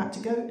a diplomat to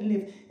go and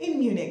live in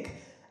Munich,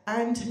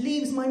 and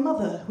leaves my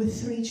mother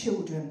with 3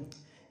 children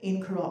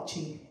in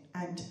Karachi.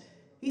 And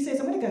he says,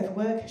 I'm going to go for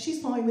work. She's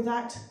fine with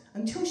that,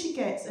 until she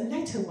gets a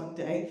letter one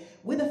day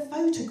with a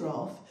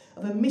photograph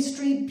of a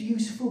mystery,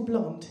 beautiful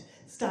blonde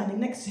standing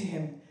next to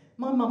him.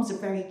 My mum's a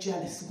very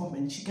jealous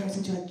woman. She goes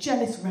into a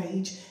jealous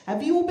rage.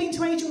 Have you all been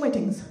to Asian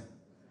weddings?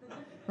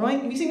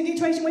 Right? Have you seen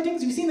the Asian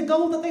weddings? Have you seen the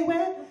gold that they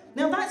wear?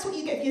 Now that's what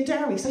you get for your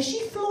dowry. So she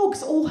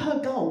flogs all her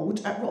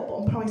gold at rock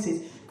bottom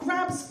prices,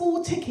 grabs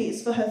 4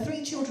 tickets for her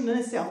 3 children and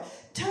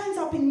herself, turns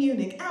up in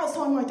Munich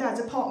outside my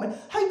dad's apartment,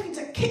 hoping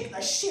to kick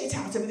the shit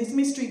out of this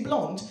mystery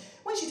blonde.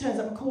 When she turns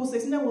up, of course,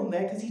 there's no one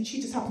there, because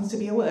she just happens to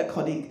be a work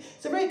colleague.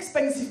 It's a very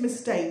expensive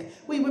mistake.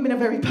 We women are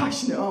very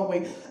passionate, aren't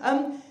we?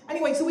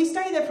 Anyway, so we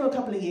stay there for a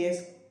couple of years,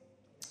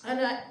 and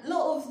a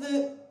lot of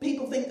the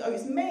people think,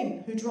 it's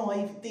men who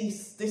drive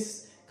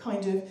this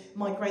kind of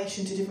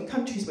migration to different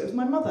countries, but it was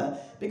my mother,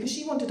 because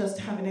she wanted us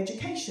to have an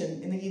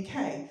education in the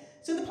UK.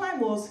 So the plan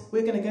was,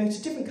 we're going to go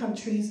to different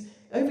countries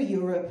over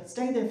Europe,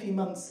 stay there a few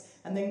months,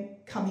 and then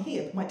come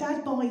here. My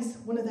dad buys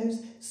one of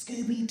those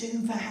Scooby-Doo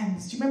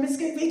vans. Do you remember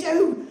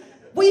Scooby-Doo?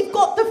 We've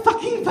got the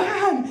fucking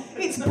van!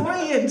 It's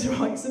brilliant,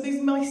 right? So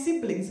there's my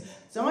siblings.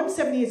 So I'm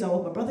 7 years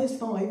old, my brother's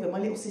 5, and my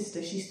little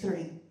sister, she's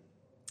 3.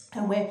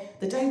 And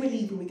the day we're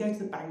leaving, we go to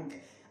the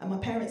bank, and my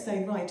parents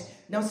say, right,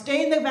 now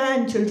stay in the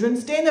van, children,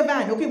 stay in the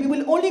van. Okay, we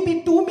will only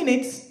be 2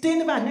 minutes, stay in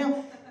the van.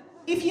 Now,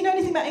 if you know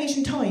anything about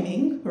Asian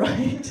timing,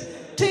 right,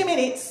 2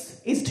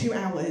 minutes is 2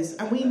 hours,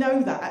 and we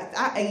know that. At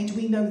that age,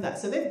 we know that.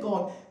 So they've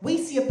gone, we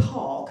see a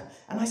park,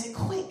 and I said,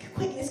 quick,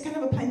 let's go and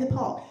have a play in the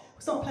park.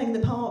 We start playing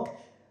in the park,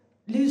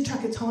 lose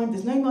track of time,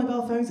 there's no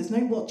mobile phones, there's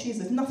no watches,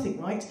 there's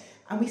nothing, right?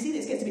 And we see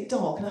that it gets a bit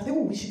dark, and I think,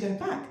 we should go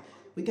back.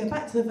 We go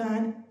back to the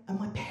van, and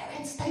my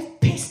parents, they've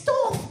pissed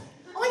off.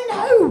 I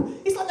know!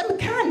 It's like the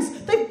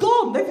McCanns. They've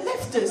gone, they've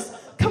left us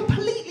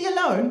completely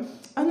alone.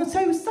 And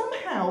so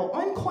somehow,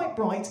 I'm quite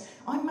bright,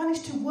 I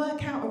managed to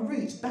work out a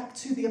route back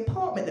to the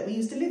apartment that we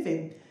used to live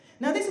in.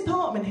 Now, this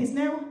apartment is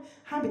now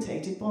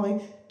habitated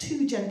by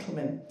 2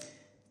 gentlemen.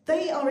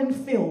 They are in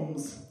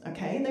films,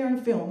 okay? They're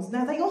in films.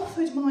 Now, they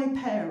offered my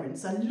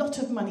parents a lot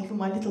of money for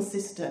my little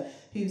sister,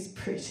 who's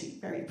pretty,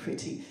 very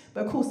pretty.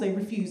 But of course, they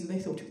refused, and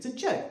they thought it was a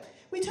joke.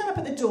 We turn up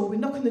at the door, we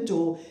knock on the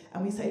door,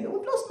 and we say, we've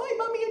lost my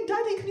mummy and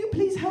daddy, can you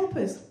please help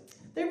us?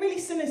 They're really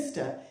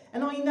sinister,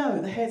 and I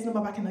know the hairs on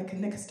my back and my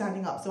neck are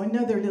standing up, so I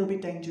know they're a little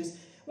bit dangerous.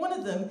 One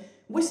of them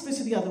whispers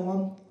to the other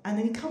one, and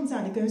then he comes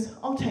out and he goes,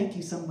 I'll take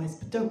you somewhere,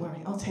 but don't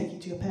worry, I'll take you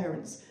to your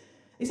parents.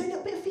 He said, a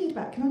little bit of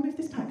feedback, can I move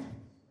this pack?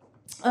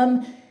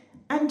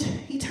 And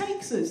he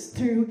takes us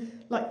through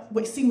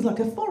what seems like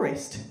a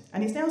forest,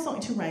 and it's now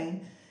starting to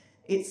rain.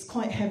 It's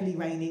quite heavily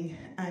raining,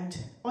 and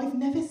I've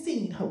never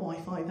seen Hawaii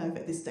Five-O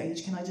at this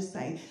stage, can I just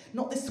say?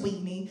 Not the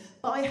Sweeney,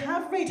 but I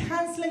have read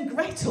Hansel and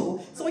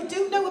Gretel, so I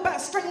do know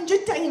about stranger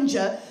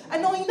danger,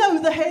 and I know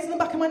the hairs on the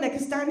back of my neck are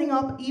standing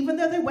up, even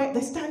though they're wet,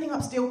 they're standing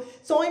up still,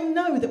 so I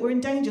know that we're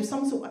in danger of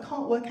some sort. I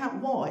can't work out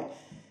why.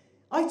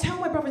 I tell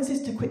my brother and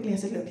sister quickly, I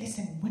said, look,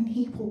 listen, when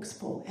he walks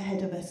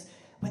ahead of us,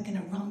 we're going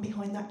to run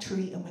behind that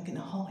tree and we're going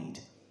to hide.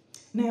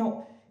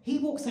 Now, he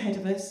walks ahead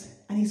of us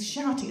and he's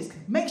shouting,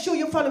 make sure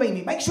you're following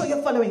me, make sure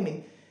you're following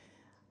me.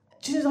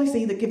 As soon as I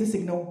see that, give the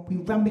signal, we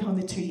run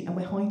behind the tree and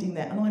we're hiding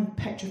there, and I'm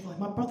petrified.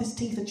 My brother's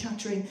teeth are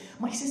chattering,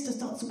 my sister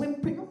starts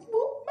whimpering. I'm like,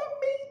 what,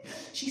 mummy?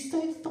 She's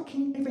so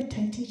fucking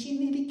irritated, she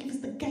nearly gives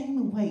the game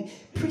away.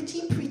 Pretty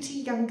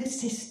younger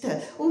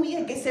sister. Oh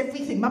yeah, gets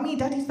everything. Mummy and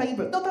daddy's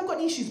favourite. Not that I've got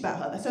any issues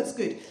about her, so that's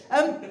good.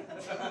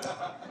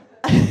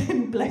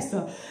 Bless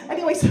her.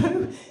 Anyway,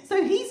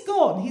 so he's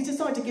gone. He's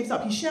decided to give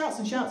up. He shouts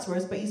and shouts for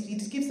us, but he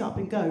just gives up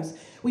and goes.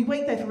 We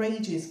wait there for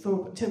ages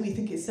until we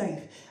think it's safe,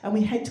 and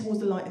we head towards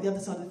the light at the other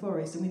side of the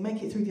forest, and we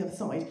make it through the other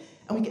side,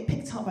 and we get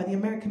picked up by the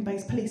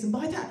American-based police. And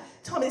by that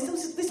time,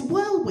 it's this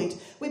whirlwind.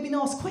 We've been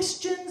asked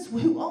questions.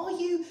 Who are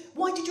you?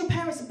 Why did your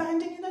parents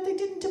abandon you? No, they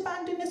didn't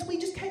abandon us. We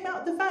just came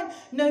out of the van.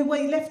 No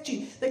way left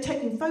you. They're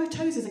taking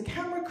photos. There's a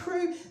camera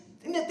crew.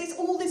 There's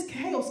all this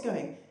chaos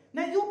going.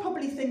 Now, you're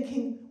probably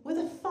thinking, where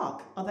the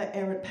fuck are their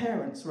errant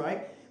parents,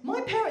 right? My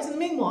parents, in the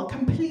meanwhile,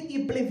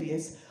 completely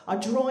oblivious, are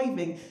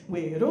driving.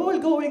 We're all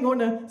going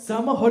on a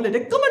summer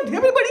holiday. Come on,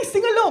 everybody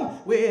sing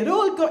along. We're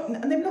all going...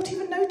 And they've not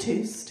even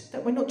noticed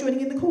that we're not joining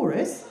in the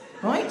chorus,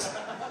 right?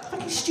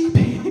 Fucking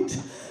stupid.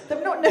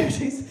 They've not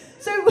noticed.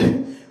 So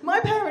my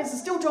parents are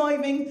still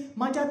driving.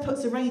 My dad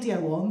puts the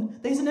radio on.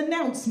 There's an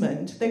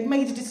announcement. They've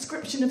made a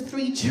description of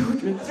 3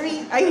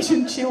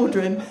 Asian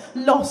children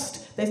lost.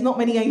 There's not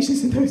many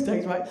Asians in those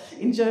days, right?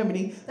 In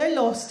Germany. They're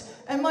lost.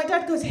 And my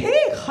dad goes,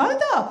 hey,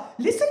 Hada,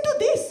 listen to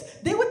this.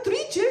 There were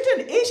 3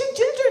 children, Asian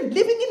children,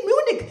 living in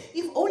Munich.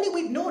 If only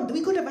we'd known,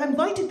 we could have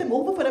invited them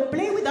over for a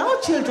play with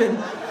our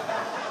children.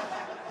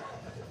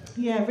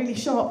 Yeah, really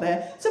sharp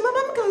there. So my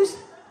mum goes,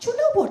 do you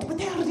know what? But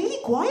they are really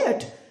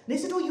quiet. They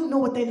said, oh, you know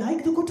what they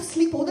like? They go to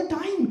sleep all the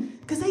time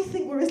because they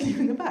think we're asleep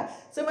in the back.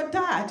 So my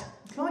dad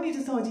finally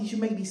decides he should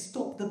maybe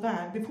stop the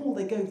van before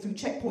they go through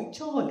Checkpoint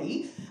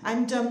Charlie.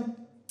 And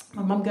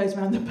my mum goes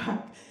around the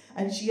back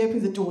and she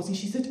opens the doors and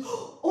she said,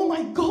 oh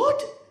my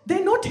God,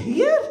 they're not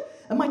here.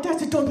 And my dad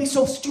said, don't be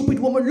so stupid,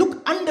 woman.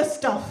 Look under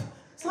stuff.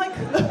 It's like,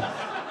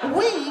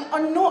 we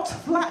are not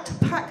flat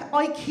pack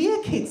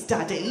IKEA kids,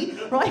 Daddy,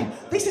 right?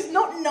 This is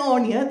not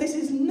Narnia. This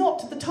is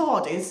not the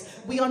TARDIS.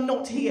 We are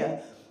not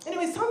here.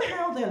 Anyway,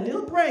 somehow their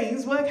little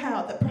brains work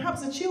out that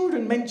perhaps the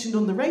children mentioned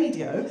on the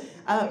radio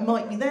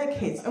might be their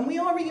kids, and we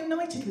are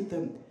reunited with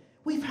them.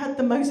 We've had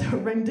the most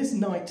horrendous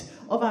night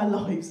of our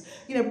lives.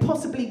 You know,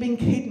 possibly being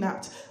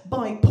kidnapped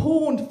by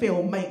porn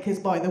filmmakers,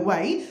 by the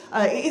way.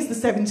 It is the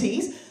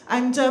 70s.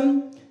 And,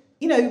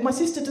 you know, my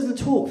sister doesn't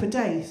talk for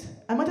days.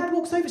 And my dad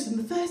walks over to them.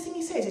 The first thing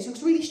he says is, he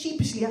looks really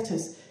sheepishly at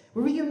us.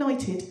 We're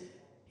reunited.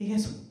 He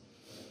goes,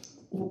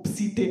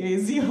 oopsie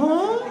daisy,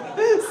 huh?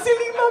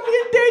 Silly mummy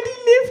and daddy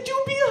left you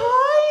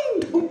behind.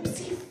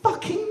 Oopsie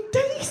fucking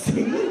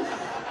daisy.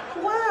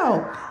 Wow.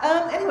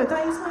 Anyway,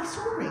 that is my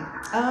story.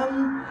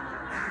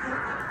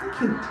 Thank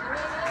you.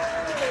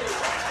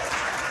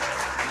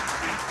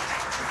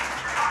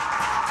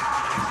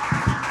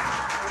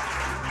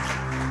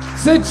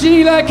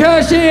 Sajeela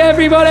Kershi,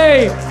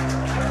 everybody!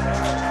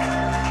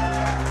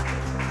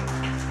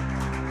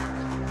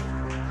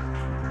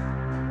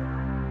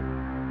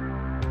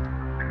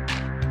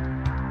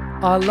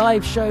 Our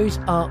live shows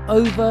are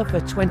over for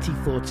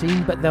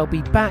 2014, but they'll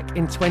be back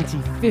in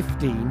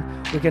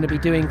 2015. We're going to be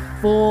doing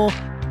 4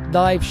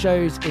 live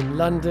shows in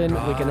London.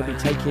 We're going to be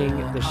taking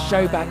the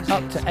show back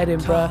up to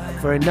Edinburgh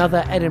for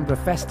another Edinburgh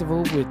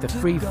Festival with the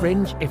Free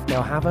Fringe, if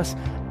they'll have us.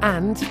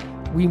 And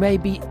we may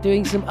be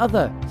doing some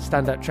other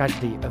stand-up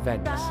tragedy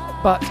events.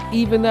 But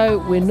even though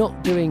we're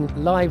not doing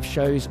live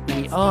shows,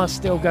 we are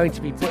still going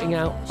to be putting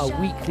out a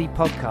weekly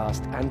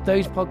podcast, and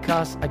those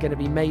podcasts are going to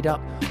be made up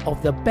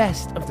of the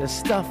best of the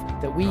stuff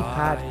that we've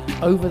had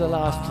over the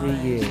last 3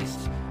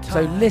 years.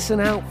 So listen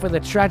out for The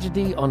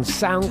Tragedy on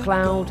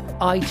SoundCloud,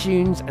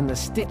 iTunes and the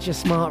Stitcher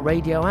Smart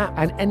Radio app,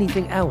 and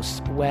anything else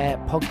where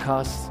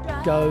podcasts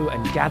go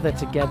and gather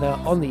together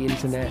on the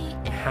internet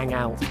and hang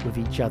out with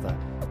each other.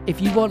 If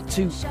you want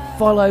to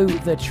follow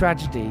The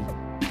Tragedy,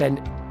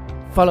 then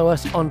follow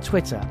us on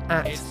Twitter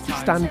at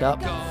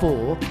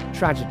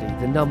StandUp4Tragedy,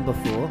 the number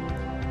 4.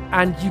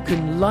 And you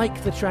can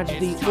like The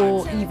Tragedy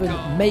or even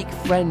make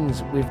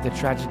friends with The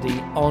Tragedy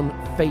on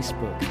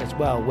Facebook as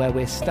well, where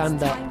we're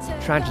Stand Up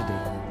Tragedy.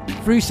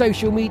 Through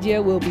social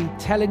media, we'll be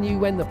telling you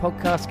when the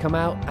podcasts come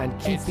out and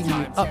keeping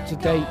you up to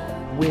date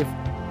with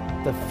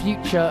the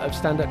future of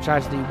Stand Up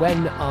Tragedy,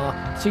 when our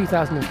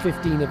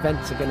 2015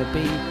 events are going to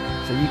be,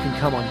 so you can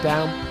come on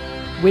down.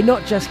 We're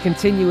not just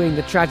continuing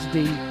The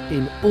Tragedy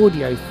in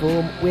audio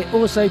form, we're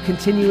also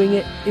continuing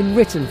it in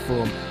written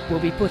form. We'll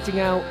be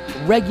putting out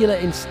regular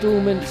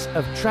instalments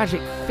of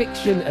tragic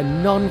fiction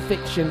and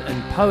non-fiction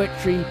and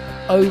poetry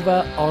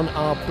over on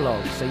our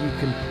blog, so you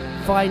can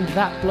find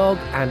that blog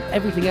and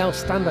everything else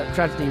stand-up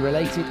tragedy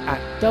related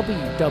at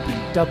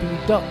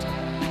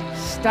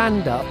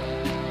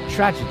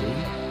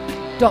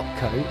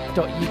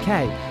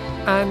www.standuptragedy.co.uk.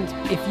 And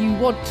if you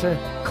want to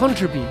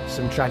contribute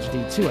some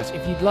tragedy to us,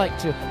 if you'd like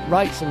to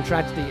write some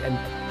tragedy and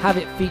have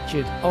it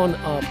featured on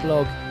our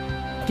blog,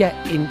 get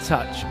in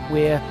touch.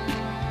 We're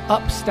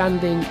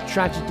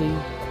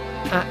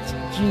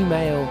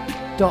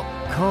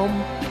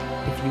upstandingtragedy@gmail.com.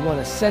 If you want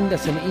to send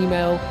us an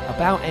email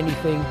about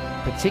anything,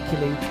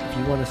 particularly if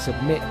you want to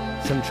submit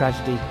some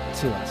tragedy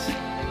to us.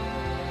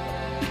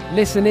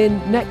 Listen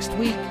in next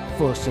week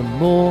for some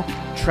more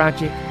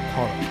tragic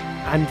horror.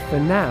 And for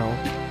now,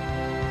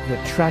 the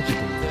tragedy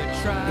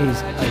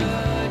is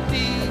over.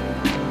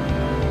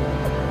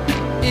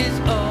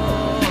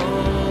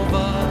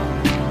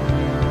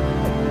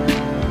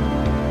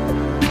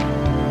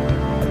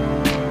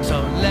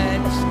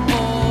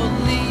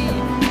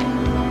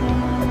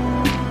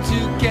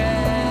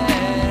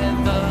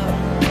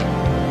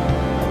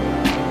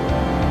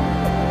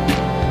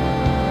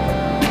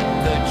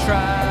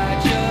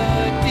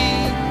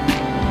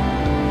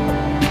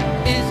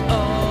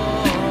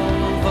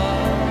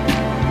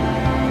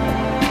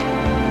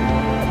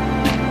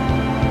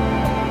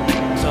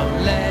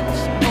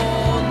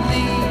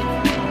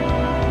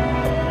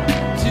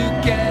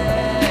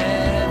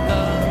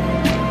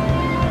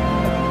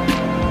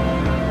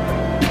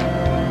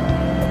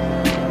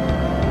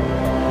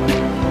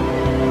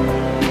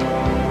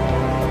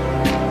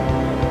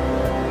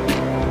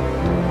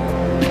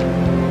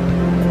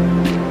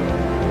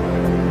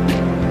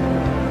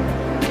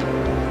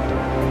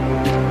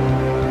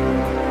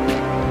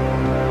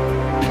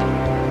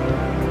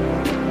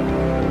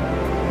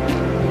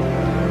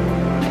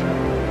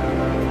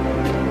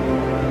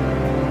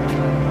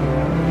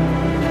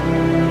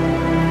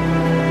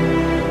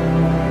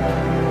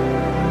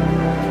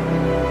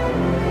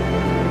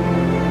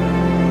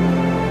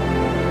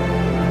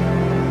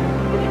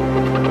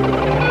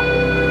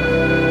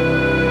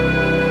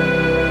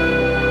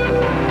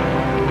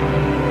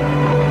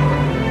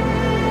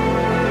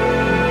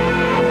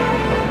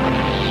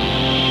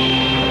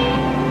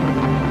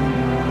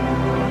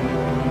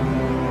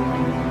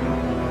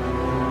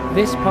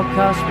 This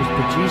podcast was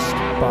produced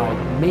by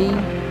me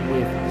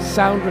with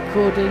sound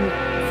recording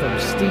from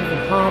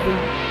Stephen Harvey,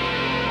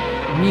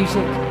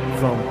 music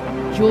from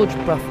George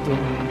Brufton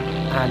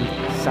and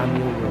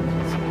Samuel Wilkins.